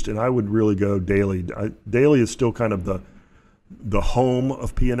least, and I would really go daily. Daily is still kind of the home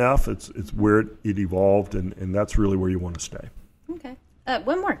of P&F. It's where it evolved, and that's really where you want to stay. Okay.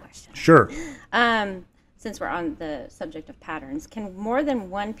 One more question. Sure. Since we're on the subject of patterns, can more than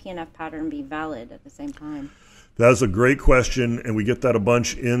one P&F pattern be valid at the same time? That's a great question, and we get that a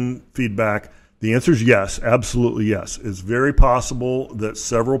bunch in feedback. The answer is yes, absolutely yes. It's very possible that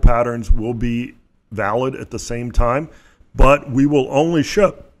several patterns will be valid at the same time, but we will only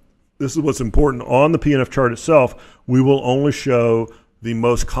show, this is what's important, on the P&F chart itself, we will only show the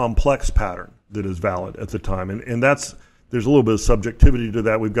most complex pattern that is valid at the time. And there's a little bit of subjectivity to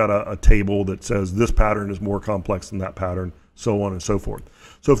that. We've got a table that says this pattern is more complex than that pattern, so on and so forth.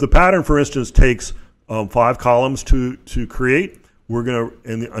 So if the pattern, for instance, takes 5 columns to create, we're going to,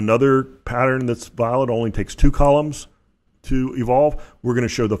 and another pattern that's valid only takes 2 columns to evolve, we're going to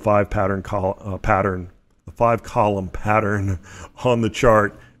show the 5-column pattern on the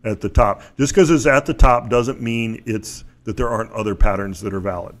chart at the top. Just because it's at the top doesn't mean that there aren't other patterns that are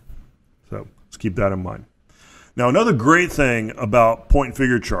valid. So let's keep that in mind. Now, another great thing about point and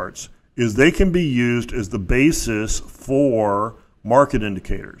figure charts is they can be used as the basis for market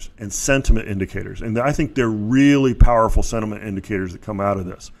indicators and sentiment indicators. And I think they're really powerful sentiment indicators that come out of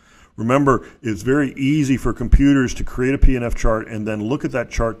this. Remember, it's very easy for computers to create a P&F chart and then look at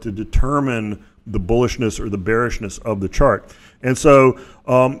that chart to determine the bullishness or the bearishness of the chart. And so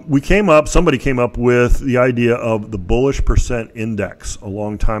somebody came up with the idea of the bullish percent index a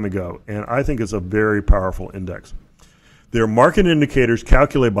long time ago, and I think it's a very powerful index. They're market indicators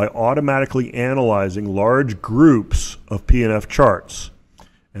calculated by automatically analyzing large groups of P&F charts.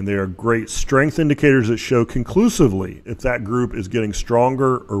 And they are great strength indicators that show conclusively if that group is getting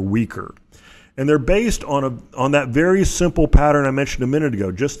stronger or weaker. And they're based on that very simple pattern I mentioned a minute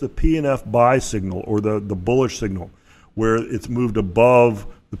ago, just the P&F buy signal or the bullish signal, where it's moved above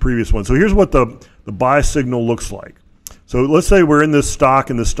the previous one. So here's what the buy signal looks like. So let's say we're in this stock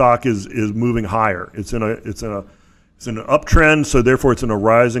and the stock is moving higher. It's in an uptrend, so therefore it's in a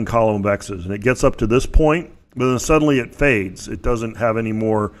rising column of X's. And it gets up to this point, but then suddenly it fades. It doesn't have any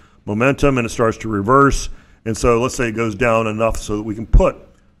more momentum and it starts to reverse. And so let's say it goes down enough so that we can put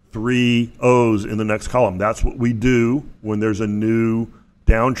 3 O's in the next column. That's what we do when there's a new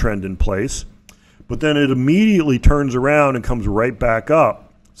downtrend in place. But then it immediately turns around and comes right back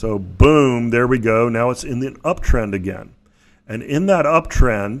up. So boom, there we go. Now it's in the uptrend again. And in that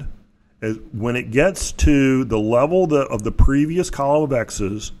uptrend, when it gets to the level of the previous column of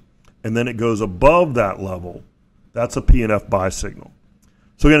X's, and then it goes above that level, that's a P&F buy signal.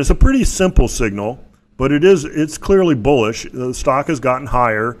 So again, it's a pretty simple signal, but it's clearly bullish. The stock has gotten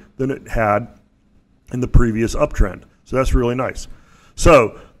higher than it had in the previous uptrend. So that's really nice.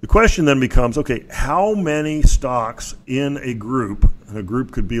 So the question then becomes, okay, how many stocks in a group, and a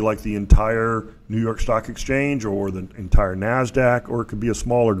group could be like the entire New York Stock Exchange or the entire NASDAQ, or it could be a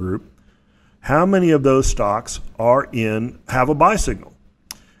smaller group, how many of those stocks have a buy signal?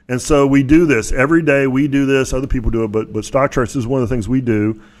 And so we do this every day. We do this. Other people do it, but StockCharts is one of the things we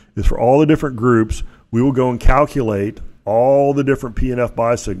do is for all the different groups, we will go and calculate all the different P&F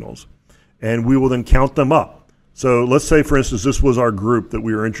buy signals, and we will then count them up. So let's say, for instance, this was our group that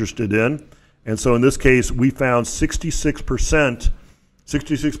we were interested in. And so in this case, we found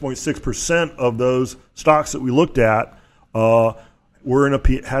 66.6% of those stocks that we looked at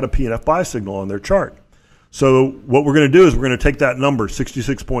had a P&F buy signal on their chart. So what we're going to do is we're going to take that number,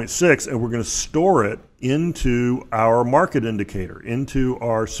 66.6, and we're going to store it into our market indicator, into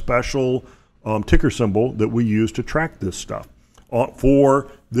our special ticker symbol that we use to track this stuff for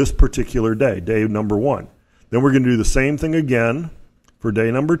this particular day number 1. Then we're going to do the same thing again for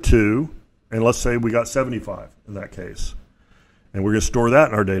day number 2, and let's say we got 75 in that case. And we're going to store that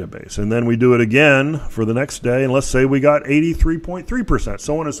in our database. And then we do it again for the next day, and let's say we got 83.3%,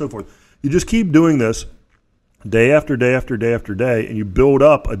 so on and so forth. You just keep doing this day after day after day after day, and you build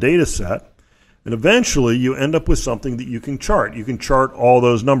up a data set, and eventually you end up with something that you can chart. You can chart all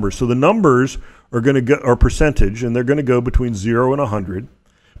those numbers. So the numbers are percentage, and they're going to go between 0 and 100,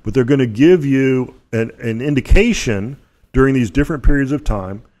 but they're going to give you an indication during these different periods of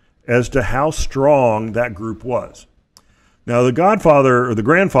time as to how strong that group was. Now, the godfather or the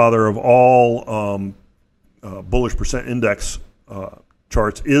grandfather of all bullish percent index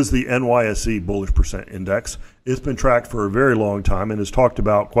charts is the NYSE bullish percent index. It's been tracked for a very long time and is talked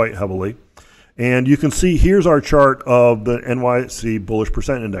about quite heavily. And you can see here's our chart of the NYSE bullish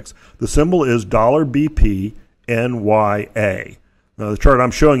percent index. The symbol is $BPNYA. Now, the chart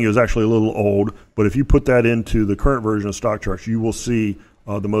I'm showing you is actually a little old, but if you put that into the current version of StockCharts, you will see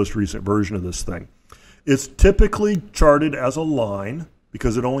the most recent version of this thing. It's typically charted as a line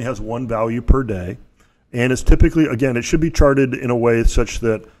because it only has one value per day. And it's typically, again, it should be charted in a way such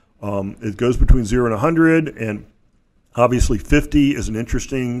that it goes between 0 and 100. And obviously 50 is an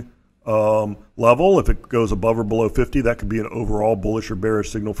interesting level. If it goes above or below 50, that could be an overall bullish or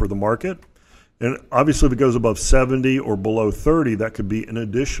bearish signal for the market. And obviously if it goes above 70 or below 30, that could be an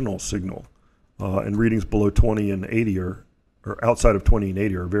additional signal. And readings below 20 and 80 or outside of 20 and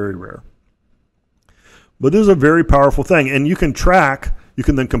 80 are very rare. But this is a very powerful thing. And you can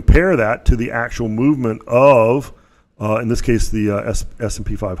then compare that to the actual movement of, in this case, the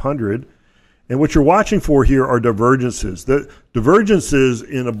S&P 500. And what you're watching for here are divergences. The divergences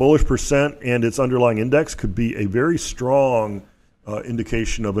in a bullish percent and its underlying index could be a very strong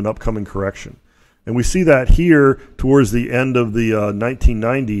indication of an upcoming correction. And we see that here towards the end of the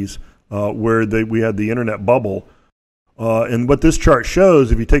 1990s where we had the internet bubble. And what this chart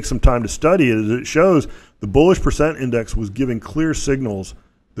shows, if you take some time to study it, is it shows the bullish percent index was giving clear signals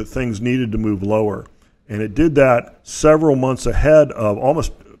that things needed to move lower. And it did that several months ahead of,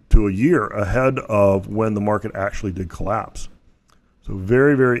 almost to a year ahead of when the market actually did collapse. So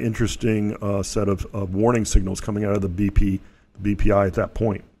very, very interesting set of warning signals coming out of the BPI at that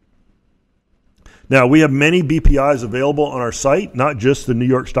point. Now, we have many BPIs available on our site, not just the New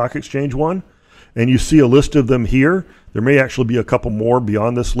York Stock Exchange one. and you see a list of them here. There may actually be a couple more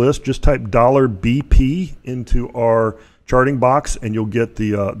beyond this list. Just type $BP into our charting box, and you'll get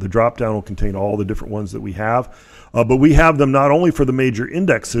the drop down will contain all the different ones that we have. But we have them not only for the major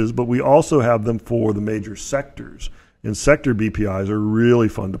indexes, but we also have them for the major sectors. And sector BPIs are really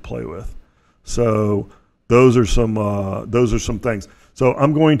fun to play with. So those are some things. So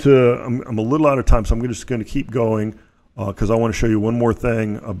I'm a little out of time, so I'm just going to keep going because I want to show you one more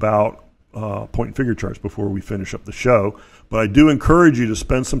thing about point and figure charts before we finish up the show. But I do encourage you to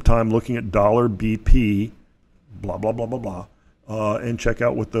spend some time looking at $BP, blah, blah, blah, blah, blah, and check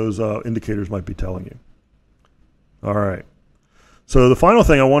out what those indicators might be telling you. All right. So the final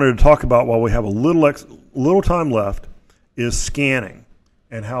thing I wanted to talk about while we have a little time left is scanning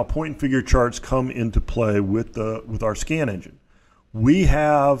and how point and figure charts come into play with our scan engine. We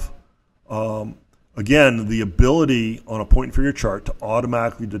have, again, the ability on a point and figure chart to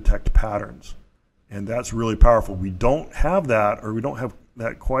automatically detect patterns. And that's really powerful. We don't have that, or we don't have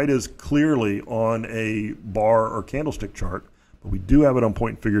that quite as clearly on a bar or candlestick chart, but we do have it on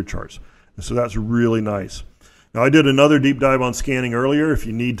point and figure charts. And so that's really nice. Now, I did another deep dive on scanning earlier. If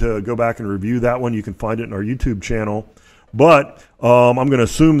you need to go back and review that one, you can find it in our YouTube channel. But I'm going to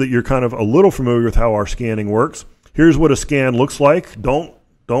assume that you're kind of a little familiar with how our scanning works. Here's what a scan looks like. Don't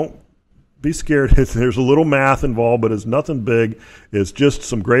be scared. There's a little math involved, but it's nothing big. It's just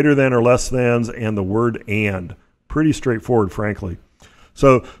some greater than or less thans and the word and. Pretty straightforward, frankly.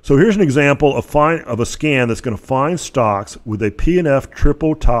 So here's an example of a scan that's going to find stocks with a P&F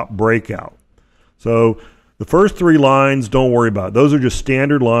triple top breakout. So the first three lines, don't worry about it. Those are just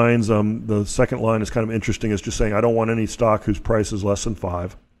standard lines. The second line is kind of interesting. It's just saying I don't want any stock whose price is less than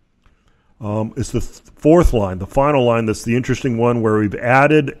 5. It's the fourth line, the final line, that's the interesting one where we've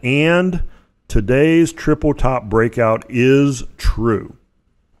added and today's triple top breakout is true.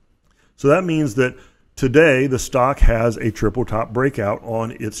 So that means that today the stock has a triple top breakout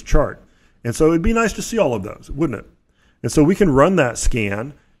on its chart. And so it'd be nice to see all of those, wouldn't it? And so we can run that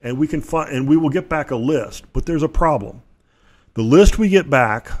scan, and we will get back a list, but there's a problem. The list we get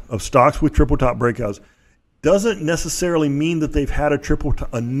back of stocks with triple top breakouts doesn't necessarily mean that they've had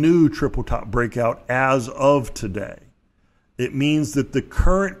a new triple top breakout as of today. It means that the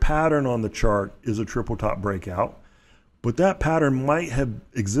current pattern on the chart is a triple top breakout, but that pattern might have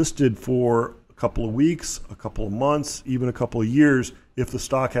existed for a couple of weeks, a couple of months, even a couple of years if the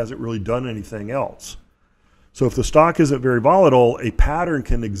stock hasn't really done anything else. So if the stock isn't very volatile, a pattern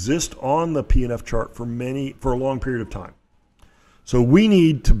can exist on the P&F chart for a long period of time. So we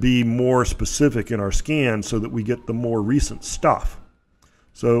need to be more specific in our scan so that we get the more recent stuff.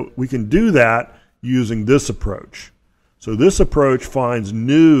 So we can do that using this approach. So this approach finds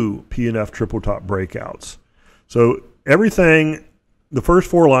new P&F triple top breakouts. So everything, the first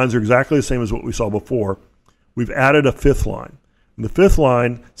 4 lines are exactly the same as what we saw before. We've added a 5th line. And the 5th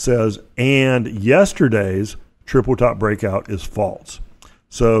line says, and yesterday's triple top breakout is false.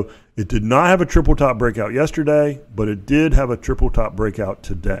 So it did not have a triple top breakout yesterday, but it did have a triple top breakout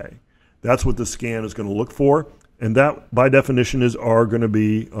today. That's what the scan is going to look for. And that, by definition, are going to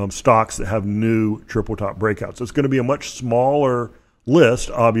be stocks that have new triple top breakouts. So it's going to be a much smaller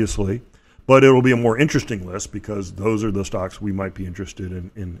list, obviously, but it will be a more interesting list because those are the stocks we might be interested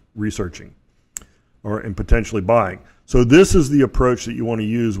in researching or in potentially buying. So this is the approach that you want to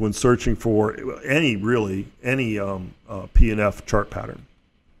use when searching for any P&F chart pattern.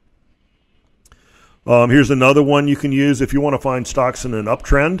 Here's another one you can use if you want to find stocks in an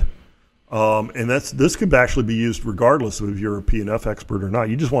uptrend. And this could actually be used regardless of if you're a P&F expert or not.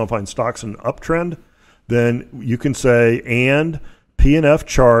 You just want to find stocks in an uptrend, then you can say, and P&F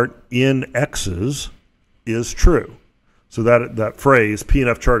chart in X's is true. So that phrase,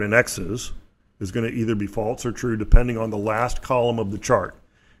 P&F chart in X's, is going to either be false or true depending on the last column of the chart.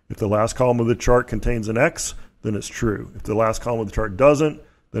 If the last column of the chart contains an X, then it's true. If the last column of the chart doesn't,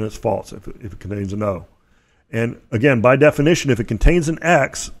 then it's false if it contains an O. And again, by definition, if it contains an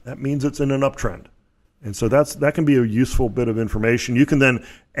X, that means it's in an uptrend. And so that can be a useful bit of information. You can then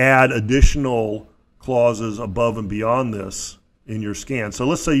add additional clauses above and beyond this in your scan. So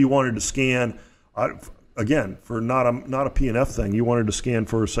let's say you wanted to scan, again, for not a P&F thing, you wanted to scan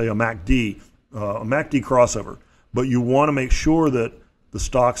for, say, a MACD crossover, but you want to make sure that the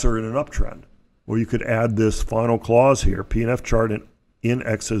stocks are in an uptrend. Well, you could add this final clause here, P&F chart in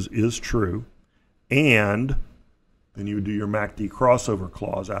X's is true, and then you would do your MACD crossover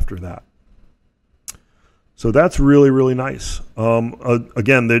clause after that. So that's really, really nice.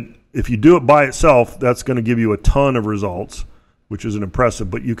 Again, if you do it by itself, that's going to give you a ton of results, which is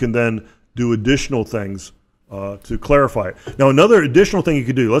impressive, but you can then do additional things to clarify it. Now, another additional thing you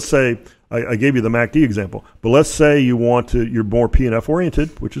could do, let's say I gave you the MACD example. But let's say you're more P&F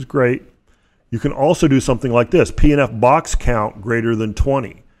oriented, which is great. You can also do something like this, P&F box count greater than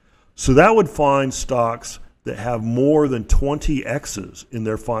 20. So that would find stocks that have more than 20 X's in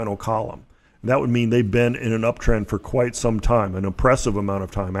their final column. And that would mean they've been in an uptrend for quite some time, an impressive amount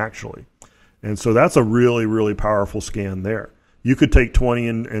of time actually. And so that's a really, really powerful scan there. You could take 20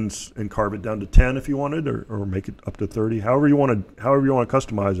 and carve it down to 10 if you wanted, or make it up to 30. However you want to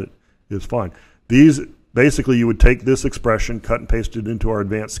customize it is fine. These basically, you would take this expression, cut and paste it into our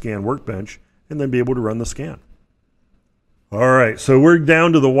advanced scan workbench, and then be able to run the scan. All right, so we're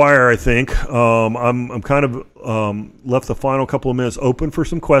down to the wire, I think. I'm kind of left the final couple of minutes open for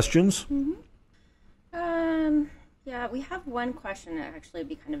some questions. Mm-hmm. Yeah, we have one question that actually would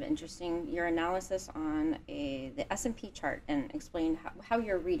be kind of interesting. Your analysis on the S&P chart, and explain how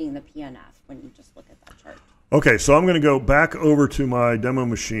you're reading the P&F when you just look at that chart. Okay, so I'm going to go back over to my demo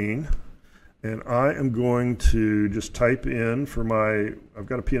machine, and I am going to just type in I've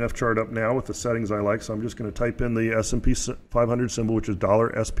got a P&F chart up now with the settings I like, so I'm just going to type in the S&P 500 symbol, which is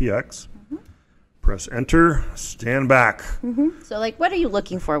 $SPX. Mm-hmm. Press enter, stand back. Mm-hmm. So what are you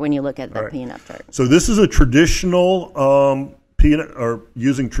looking for when you look at the P&F chart? So this is a traditional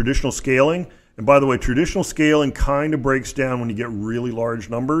using traditional scaling. And by the way, traditional scaling kind of breaks down when you get really large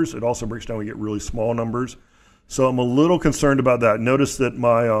numbers. It also breaks down when you get really small numbers. So I'm a little concerned about that. Notice that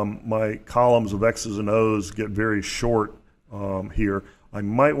my columns of X's and O's get very short here. I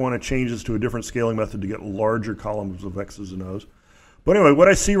might want to change this to a different scaling method to get larger columns of X's and O's. But anyway, what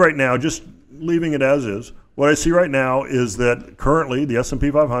I see right now, just leaving it as is, what I see right now is that currently the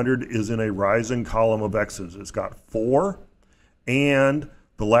S&P 500 is in a rising column of X's. It's got 4, and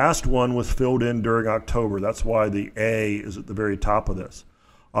the last one was filled in during October. That's why the A is at the very top of this.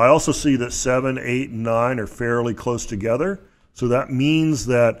 I also see that 7, 8, and 9 are fairly close together. So that means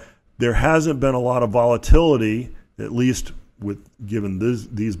that there hasn't been a lot of volatility, at least given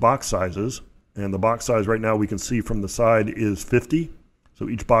these box sizes. And the box size right now we can see from the side is 50. So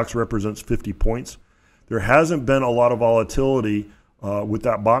each box represents 50 points. There hasn't been a lot of volatility with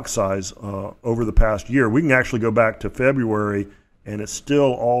that box size over the past year. We can actually go back to February, and it's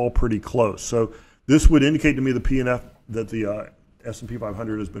still all pretty close. So this would indicate to me that the S&P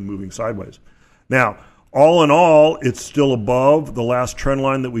 500 has been moving sideways. Now, all in all, it's still above the last trend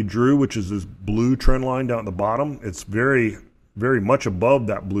line that we drew, which is this blue trend line down at the bottom. It's very, very much above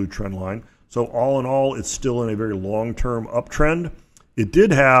that blue trend line. So all in all, it's still in a very long-term uptrend. It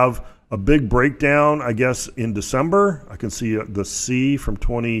did have a big breakdown, I guess, in December. I can see the C from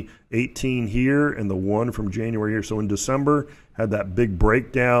 2018 here and the 1 from January here. So in December, had that big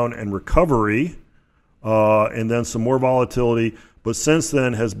breakdown and recovery, and then some more volatility. But since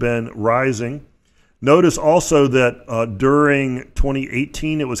then has been rising. Notice also that during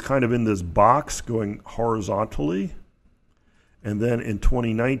 2018, it was kind of in this box going horizontally. And then in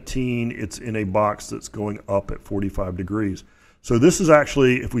 2019, it's in a box that's going up at 45 degrees. So this is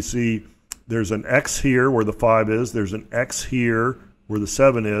actually, if we see, there's an X here where the 5 is. There's an X here where the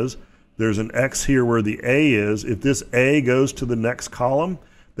 7 is. There's an X here where the A is. If this A goes to the next column,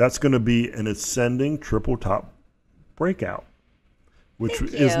 that's going to be an ascending triple top breakout, which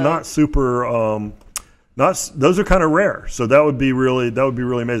is not super. Those are kind of rare. So that would be really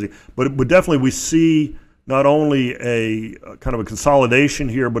amazing. But definitely we see not only a kind of a consolidation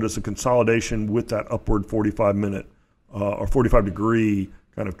here, but it's a consolidation with that upward 45-minute or 45-degree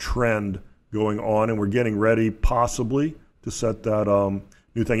kind of trend going on, and we're getting ready possibly to set that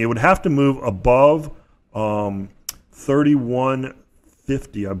new thing. It would have to move above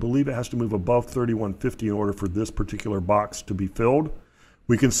 3150. I believe it has to move above 3150 in order for this particular box to be filled.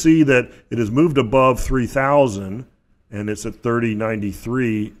 We can see that it has moved above 3,000, and it's at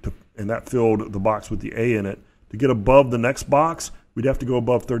 3093, and that filled the box with the A in it. To get above the next box, we'd have to go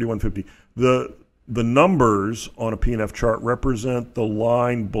above 3150. The numbers on a P&F chart represent the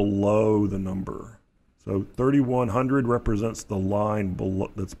line below the number. So 3100 represents the line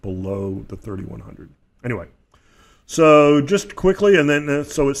that's below the 3100. Anyway, so just quickly, and then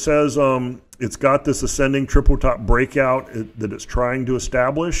so it says it's got this ascending triple top breakout that it's trying to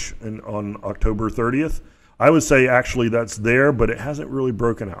establish on October 30th. I would say actually that's there, but it hasn't really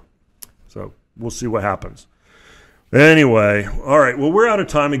broken out. So we'll see what happens. Anyway, all right. Well, we're out of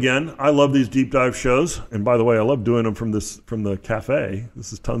time again. I love these deep dive shows, and by the way, I love doing them from the cafe.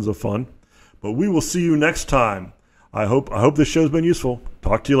 This is tons of fun. But we will see you next time. I hope this show's been useful.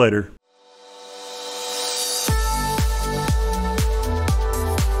 Talk to you later.